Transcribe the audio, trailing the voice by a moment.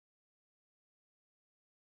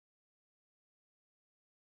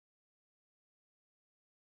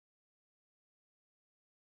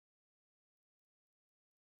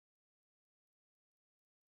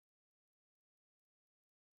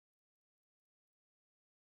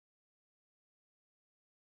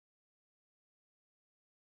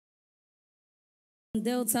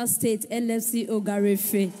Delta State, LFC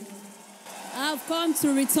Ogarefe. I have come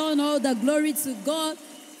to return all the glory to God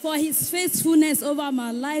for his faithfulness over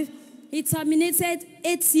my life. He terminated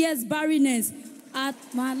 8 years barrenness at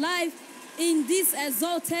my life in this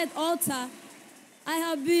exalted altar.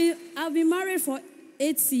 I've been married for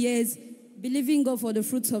 8 years, believing God for the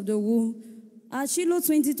fruits of the womb. At Shiloh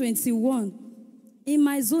 2021, in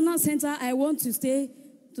my zonal center, I want to stay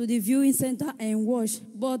to the viewing center and watch.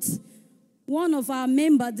 But one of our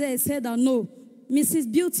members there said that no,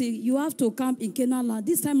 Mrs. Beauty, you have to camp in Canaan.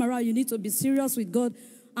 This time around, you need to be serious with God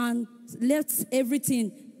and left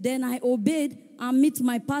everything. Then I obeyed and meet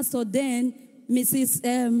my pastor then,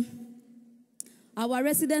 our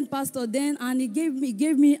resident pastor then, and he gave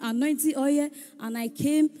me anointing oil, and I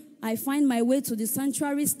came. I find my way to the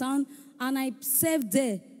sanctuary stand, and I served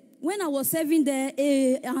there. When I was serving there,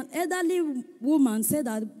 an elderly woman said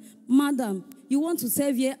that, Madam, you want to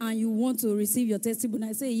serve here and you want to receive your testimony?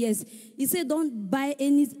 I said, yes. He said, don't buy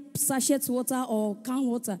any sachet water or can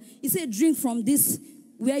water. He said, drink from this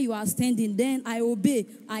where you are standing. Then I obey.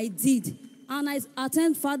 I did. And I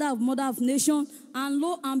attend Father of Mother of Nation. And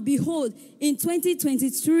lo and behold, in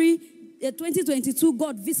 2022,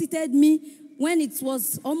 God visited me when it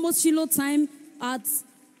was almost Shiloh time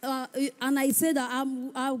and I said that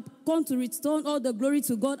I've come to return all the glory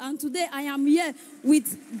to God. And today I am here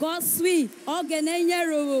with God's sweet. I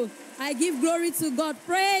give glory to God.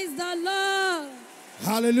 Praise the Lord.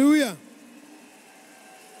 Hallelujah.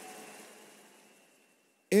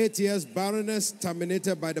 8 years barrenness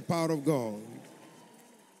terminated by the power of God.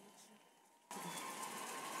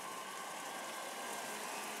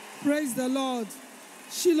 Praise the Lord.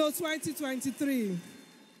 Shiloh 2023.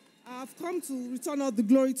 I have come to return all the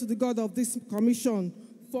glory to the God of this commission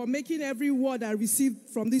for making every word I received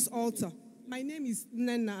from this altar. My name is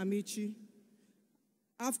Nena Amechi.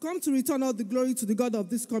 I have come to return all the glory to the God of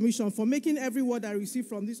this commission for making every word I received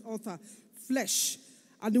from this altar flesh,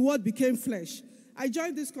 and the word became flesh. I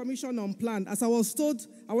joined this commission unplanned. As I was told,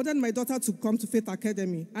 I wanted my daughter to come to Faith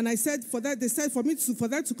Academy. And I said, for them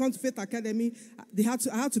to come to Faith Academy, I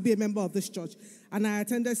had to be a member of this church. And I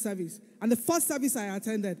attended service. And the first service I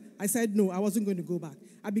attended, I said, no, I wasn't going to go back.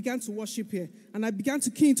 I began to worship here. And I began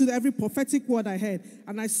to key into every prophetic word I heard.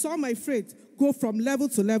 And I saw my faith go from level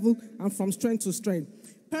to level and from strength to strength.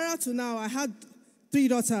 Prior to now, I had 3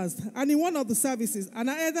 daughters. And in one of the services, an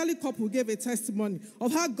elderly couple gave a testimony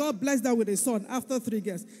of how God blessed them with a son after 3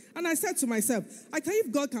 years. And I said to myself, if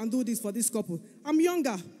God can do this for this couple, I'm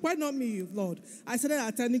younger. Why not me, Lord? I started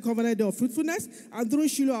attending Covenant Day of Fruitfulness. And during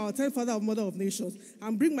Shiloh, I'll attend Father of Mother of Nations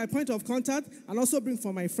and bring my point of contact and also bring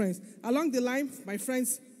for my friends. Along the line, my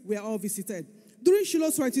friends were all visited. During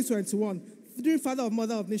Shiloh 2021, during Father of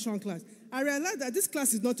Mother of Nation class, I realized that this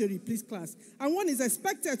class is not a repeat class. And one is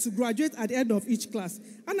expected to graduate at the end of each class.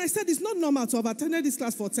 And I said, it's not normal to have attended this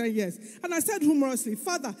class for 10 years. And I said humorously,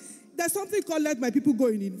 Father, there's something called let my people go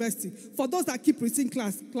in university for those that keep repeating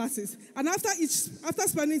classes. And after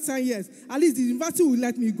spending 10 years, at least the university will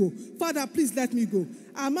let me go. Father, please let me go.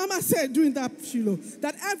 And Mama said during that Shiloh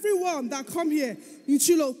that everyone that come here in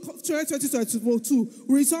Shiloh 2022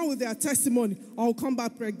 will return with their testimony or will come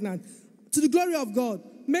back pregnant. To the glory of God,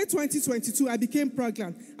 May 2022, I became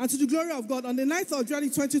pregnant. And to the glory of God, on the 9th of January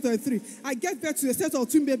 2023, I gave birth to a set of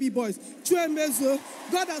twin baby boys. Chuemezo,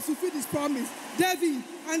 God has fulfilled his promise. David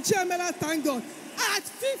and Chiamela, thank God. At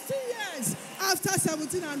 50 years, after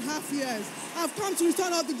 17 and a half years, I've come to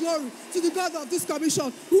return all the glory to the God of this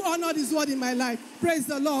commission who honored his word in my life. Praise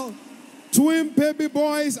the Lord. Twin baby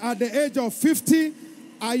boys at the age of 50.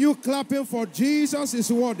 Are you clapping for Jesus is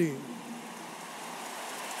worthy?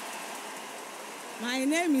 My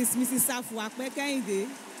name is Mrs. Afua Kwekainde.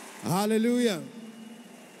 Hallelujah.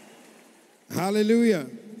 Hallelujah.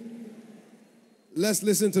 Let's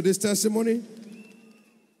listen to this testimony.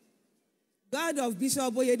 God of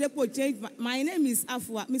Bishop Oyedepo changed my name is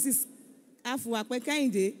Mrs. Afua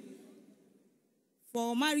Kwekainde.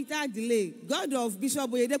 For marital delay, God of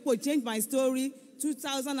Bishop Oyedepo changed my story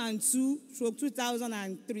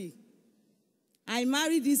 2002-2003. I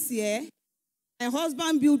married this year. My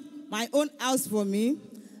husband built my own house for me,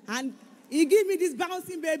 and he gave me this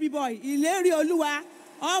bouncing baby boy. Ileri Oluwa,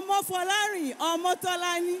 Omo Folari, Omo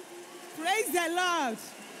Tolani. Praise the Lord.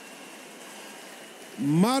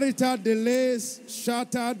 Marital delays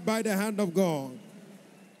shattered by the hand of God.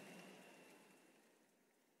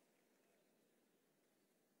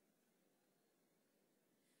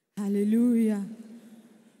 Alléluia.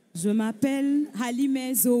 Je m'appelle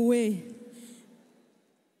Halime Zoé.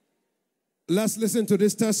 Let's listen to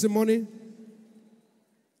this testimony.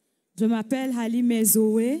 Je m'appelle Halime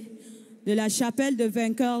Zoé. de la chapelle de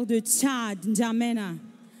vainqueurs de Tchad, N'Djamena.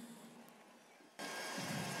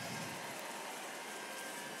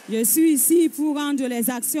 Je suis ici pour rendre les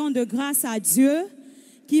actions de grâce à Dieu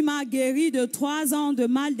qui m'a guéri de 3 ans de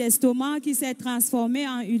mal d'estomac qui s'est transformé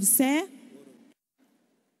en ulcère.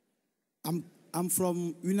 I'm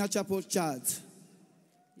from Unachapel, Chad.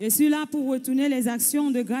 Je suis là pour retourner les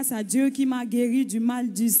actions de grâce à Dieu qui m'a guéri du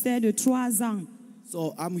mal d'ulcère de 3 ans.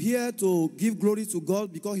 So I'm here to give glory to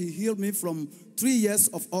God because He healed me from 3 years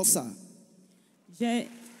of ulcer.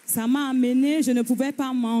 Ça m'a amené, je ne pouvais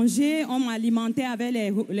pas manger, on m'alimentait avec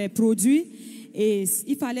les produits et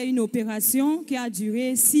il fallait une opération qui a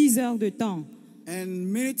duré 6 heures de temps.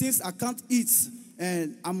 And many things I can't eat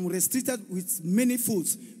and I'm restricted with many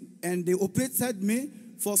foods. And they operated me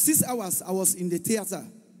for 6 hours. I was in the theater.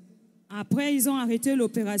 Après, ils ont arrêté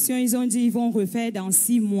l'opération, ils ont dit ils vont refaire dans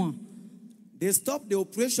 6 mois. They stopped the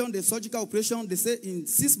operation, the surgical operation. They said in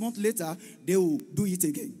 6 months later, they will do it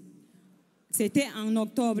again. C'était en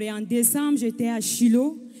octobre et en décembre, j'étais à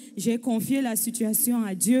Shiloh. J'ai confié la situation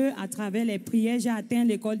à Dieu à travers les prières. J'ai atteint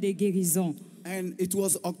l'école de guérison. And it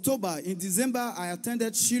was October. In December, I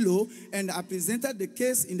attended Shiloh and I presented the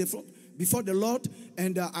case in the front before the Lord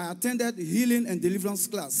and I attended the healing and deliverance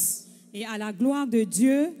class. Et à la gloire de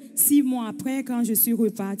Dieu, 6 mois après, quand je suis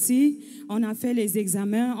repartie, on a fait les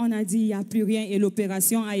examens, on a dit il n'y a plus rien et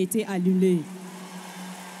l'opération a été annulée.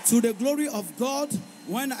 To the glory of God,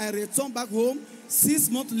 when I returned back home,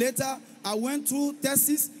 6 months later, I went through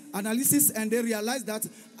tests, analysis, and they realized that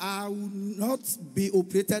I will not be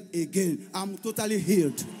operated again. I'm totally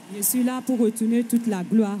healed. Je suis là pour retourner toute la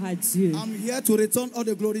gloire à Dieu. I'm here to return all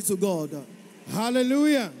the glory to God.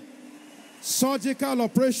 Hallelujah. Surgical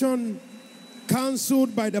operation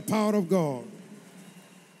cancelled by the power of God.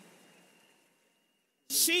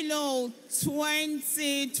 Shiloh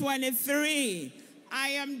 2023. I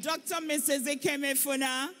am Dr. Mrs.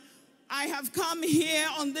 Ikemefuna. I have come here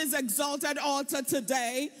on this exalted altar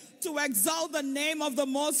today to exalt the name of the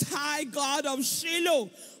Most High God of Shiloh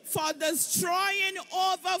for destroying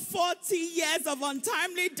over 40 years of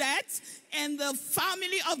untimely death in the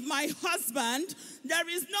family of my husband. There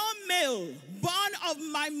is no male born of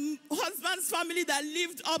my husband's family that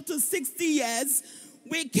lived up to 60 years.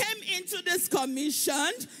 We came into this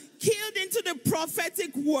commission, killed into the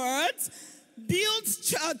prophetic words, built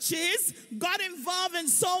churches, got involved in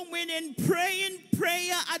soul winning, praying,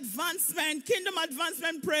 prayer advancement, kingdom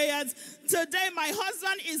advancement prayers. Today, my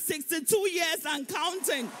husband is 62 years and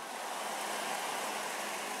counting.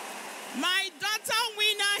 My daughter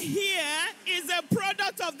Winner here is a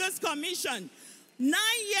product of this commission. 9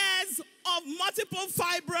 years of multiple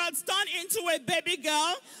fibroids turned into a baby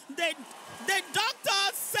girl. The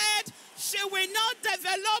doctor said she will not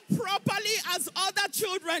develop properly as other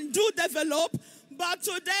children do develop. But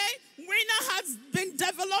today, Winner has been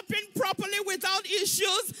developing properly without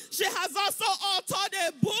issues. She has also authored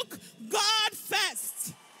a book, God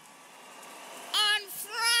First. On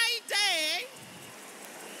Friday,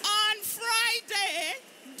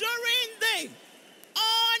 during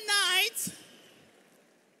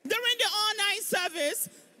the all-night service,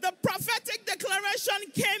 the prophetic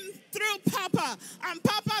declaration came through Papa. And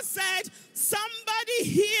Papa said, somebody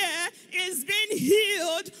here is being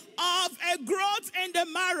healed of a growth in the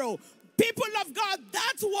marrow. People of God,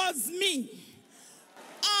 that was me.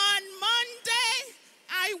 On Monday,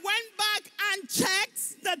 I went back and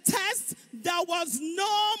checked the test. There was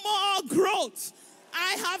no more growth.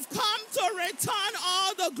 I have come to return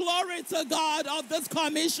all the glory to God of this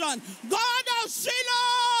commission. God of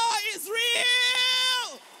Shiloh is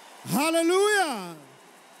real. Hallelujah.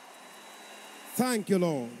 Thank you,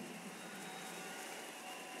 Lord.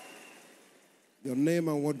 Your name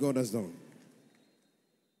and what God has done.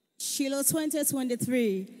 Shiloh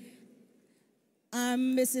 2023.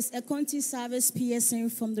 I'm Mrs. Ekonti Service Pearson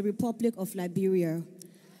from the Republic of Liberia.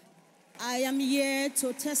 I am here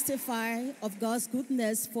to testify of God's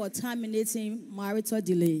goodness for terminating marital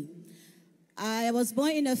delay. I was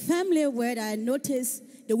born in a family where I noticed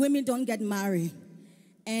the women don't get married.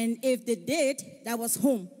 And if they did, that was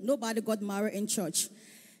home. Nobody got married in church.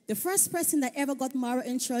 The first person that ever got married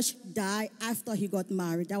in church died after he got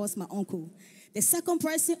married. That was my uncle. The second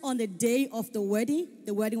person on the day of the wedding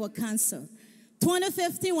was canceled.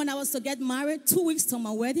 2015, when I was to get married, 2 weeks to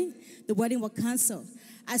my wedding, the wedding was canceled.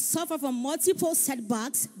 I suffer from multiple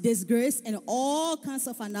setbacks, disgrace, and all kinds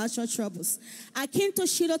of financial troubles. I came to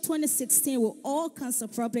Shiloh 2016 with all kinds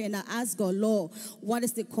of problems, and I asked God, Lord, what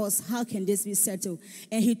is the cause? How can this be settled?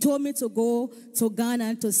 And he told me to go to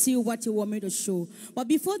Ghana to see what he want me to show. But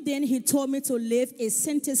before then, he told me to live a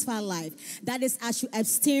sanctified life. That is, I should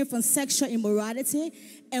abstain from sexual immorality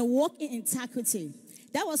and walk in integrity.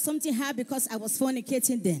 That was something hard because I was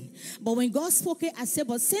fornicating then. But when God spoke it, I said,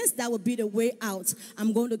 but since that would be the way out,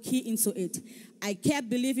 I'm going to key into it. I kept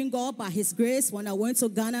believing God by his grace. When I went to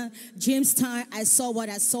Ghana, Jamestown, I saw what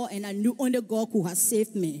I saw, and I knew only God could have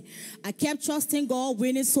saved me. I kept trusting God,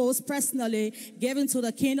 winning souls personally, giving to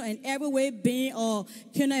the kingdom, and every way being a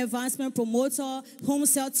kingdom advancement promoter, home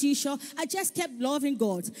sale teacher. I just kept loving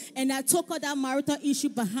God. And I took out that marital issue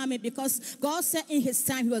behind me because God said in his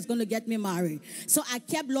time he was going to get me married. So I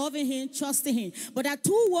kept loving him, trusting him. But there are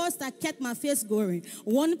two words that kept my face going.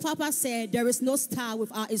 One, Papa said, there is no star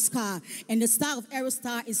without a scar. And the star of every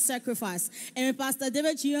star is sacrifice. And Pastor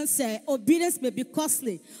David Gion said, obedience may be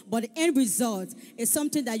costly, but the end result is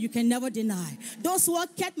something that you can never deny. Those who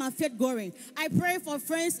kept my faith going. I pray for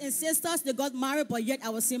friends and sisters that got married, but yet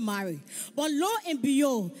I was still married. But lo and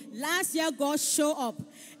behold, last year God showed up,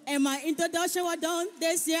 and my introduction was done.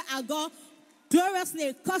 This year I got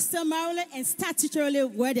gloriously, customarily, and statutorily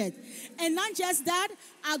wedded. And not just that,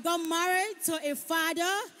 I got married to a father,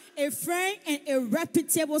 a friend, and a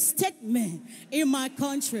reputable statement in my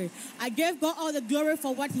country. I gave God all the glory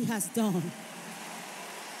for what he has done.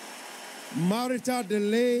 Marital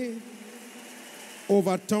delay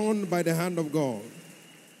overturned by the hand of God.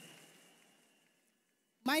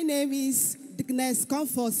 My name is Dickness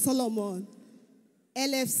Comfort Solomon,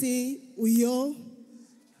 LFC Uyo.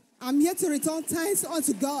 I'm here to return thanks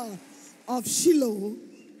unto God of Shiloh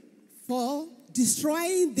for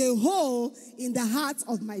destroying the hole in the heart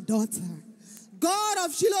of my daughter. God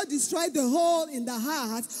of Shiloh destroyed the hole in the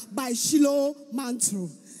heart by Shiloh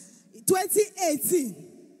mantle. In 2018,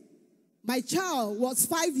 my child was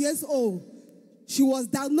 5 years old. She was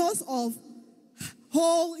diagnosed of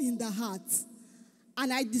hole in the heart.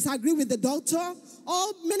 And I disagreed with the doctor.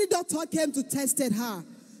 Many doctors came to test her.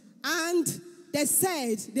 And they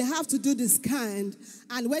said they have to do the scan.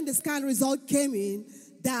 And when the scan result came in,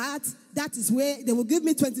 that is where they will give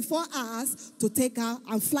me 24 hours to take her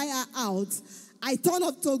and fly her out. I turned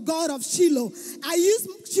up to God of Shiloh. I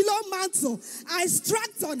used Shiloh mantle. I struck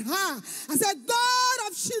on her. I said, God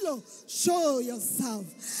of Shiloh, show yourself.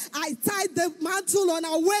 I tied the mantle on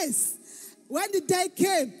her waist. When the day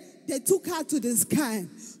came, they took her to the scan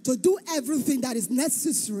to do everything that is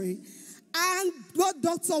necessary. And what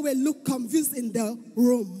doctor will look confused in the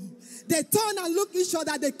room. They turned and looked at each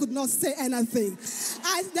other. They could not say anything.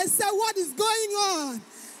 They said, what is going on?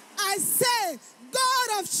 I said,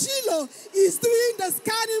 God of Shiloh is doing the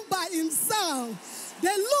scanning by himself.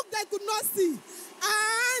 They looked, they could not see.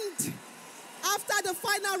 And after the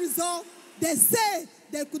final result, they say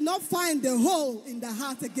they could not find the hole in the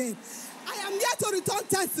heart again. I am here to return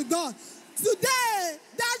thanks to God. Today,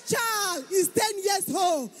 that child is 10 years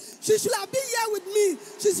old. She should have been here with me.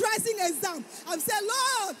 She's writing exam. I'm saying,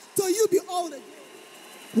 Lord, to you be all again.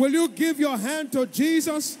 Will you give your hand to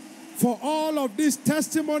Jesus for all of these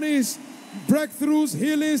testimonies, breakthroughs,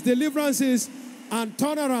 healings, deliverances, and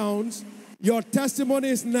turnarounds? Your testimony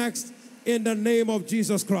is next in the name of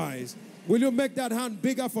Jesus Christ. Will you make that hand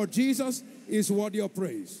bigger for Jesus? Is worthy of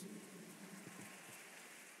praise.